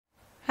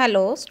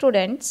Hello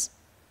students.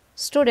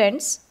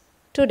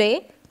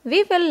 Today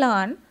we will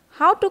learn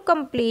how to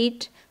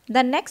complete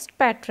the next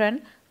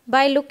pattern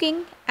by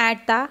looking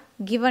at the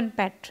given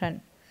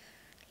pattern.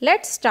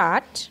 Let's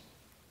start.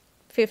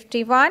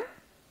 51,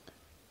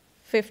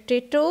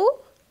 52,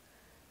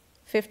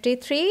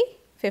 53,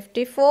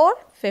 54,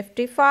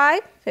 55,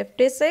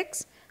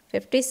 56,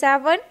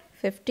 57,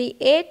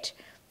 58,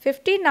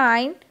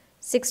 59,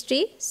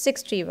 60,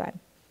 61.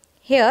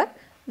 Here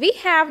we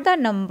have the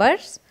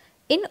numbers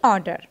in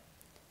order.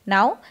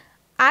 Now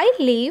I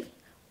leave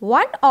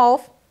one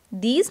of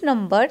these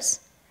numbers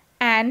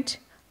and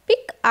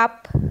pick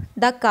up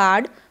the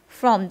card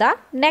from the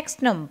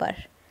next number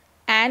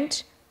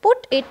and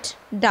put it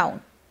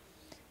down.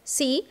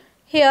 See,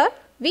 here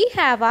we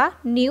have a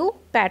new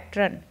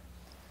pattern.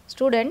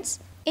 Students,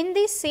 in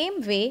the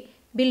same way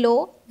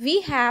below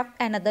we have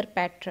another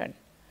pattern.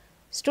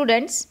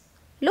 Students,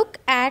 look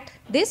at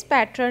this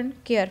pattern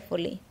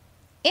carefully.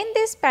 In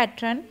this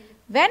pattern,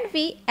 when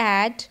we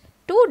add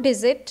 2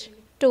 digits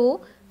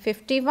to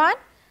 51,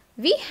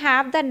 we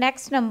have the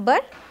next number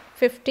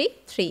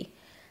 53.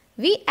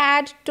 We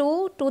add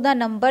 2 to the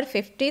number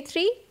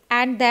 53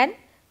 and then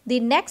the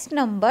next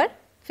number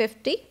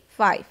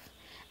 55.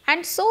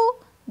 And so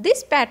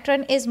this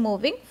pattern is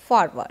moving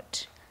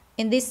forward.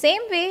 In the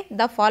same way,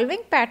 the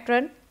following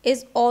pattern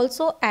is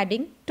also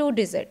adding 2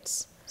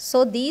 digits.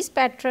 So these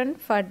patterns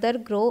further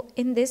grow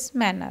in this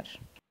manner.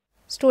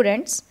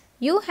 Students,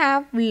 you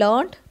have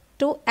learned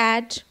to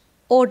add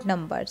odd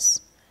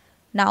numbers.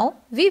 Now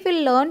we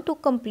will learn to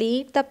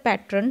complete the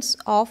patterns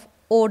of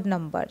odd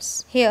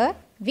numbers. Here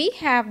we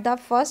have the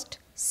first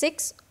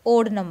 6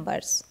 odd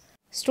numbers.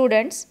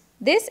 Students,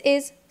 this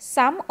is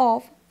sum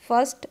of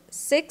first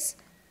 6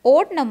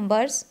 odd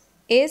numbers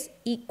is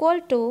equal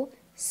to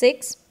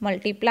 6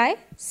 multiply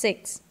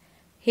 6.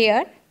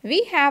 Here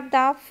we have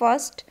the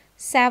first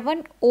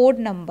 7 odd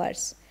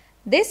numbers.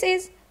 This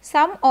is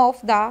sum of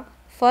the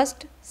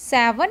first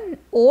 7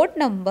 odd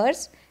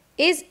numbers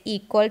is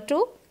equal to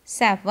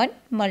 7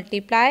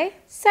 multiply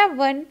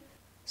 7.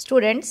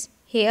 Students,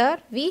 here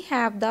we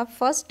have the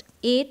first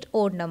 8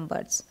 odd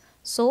numbers.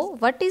 So,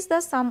 what is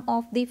the sum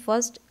of the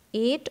first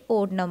 8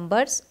 odd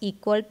numbers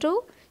equal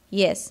to?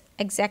 Yes,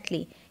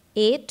 exactly.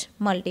 8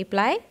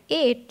 multiply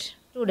 8.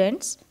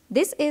 Students,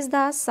 this is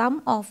the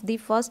sum of the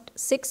first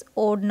 6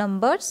 odd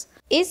numbers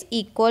is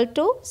equal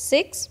to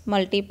 6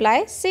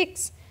 multiply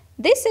 6.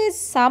 This is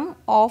sum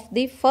of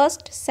the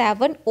first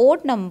 7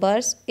 odd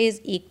numbers is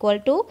equal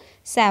to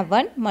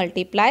 7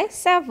 multiply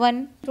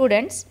 7.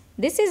 Students,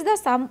 this is the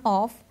sum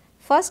of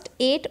first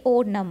 8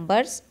 odd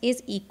numbers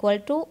is equal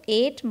to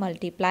 8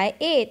 multiply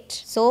 8.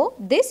 So,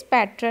 this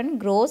pattern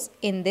grows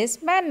in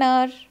this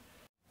manner.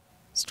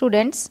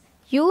 Students,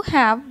 you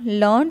have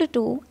learned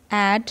to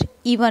add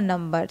even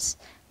numbers.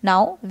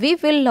 Now, we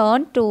will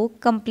learn to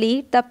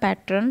complete the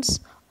patterns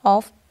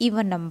of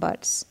even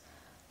numbers.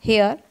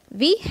 Here,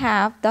 we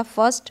have the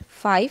first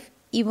 5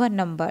 even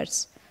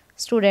numbers.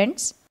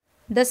 Students,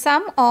 the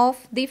sum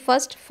of the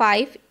first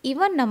 5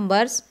 even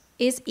numbers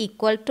is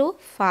equal to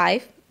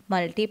 5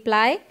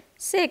 multiply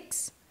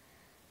 6.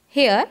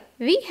 Here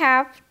we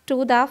have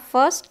to the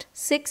first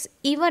 6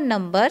 even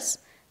numbers,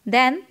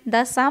 then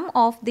the sum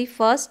of the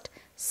first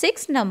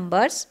 6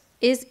 numbers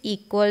is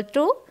equal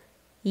to,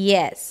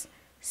 yes,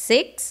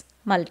 6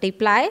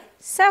 multiply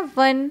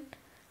 7.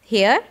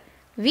 Here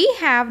we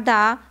have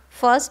the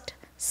first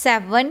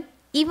 7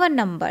 even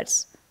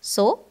numbers.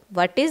 So,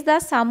 what is the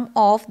sum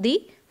of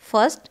the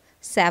first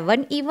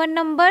 7 even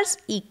numbers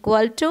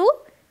equal to?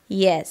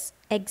 Yes,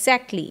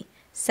 exactly.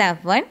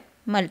 7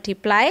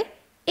 multiply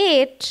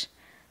 8.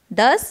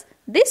 Thus,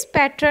 this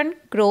pattern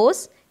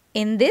grows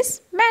in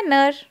this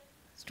manner.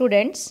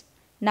 Students,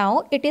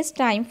 now it is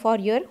time for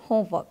your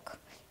homework.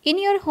 In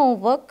your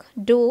homework,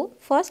 do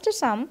first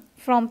sum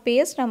from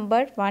page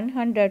number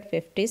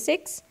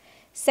 156.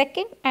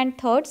 Second and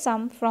third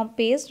sum from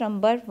page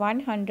number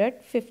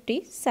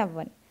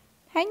 157.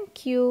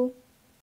 Thank you.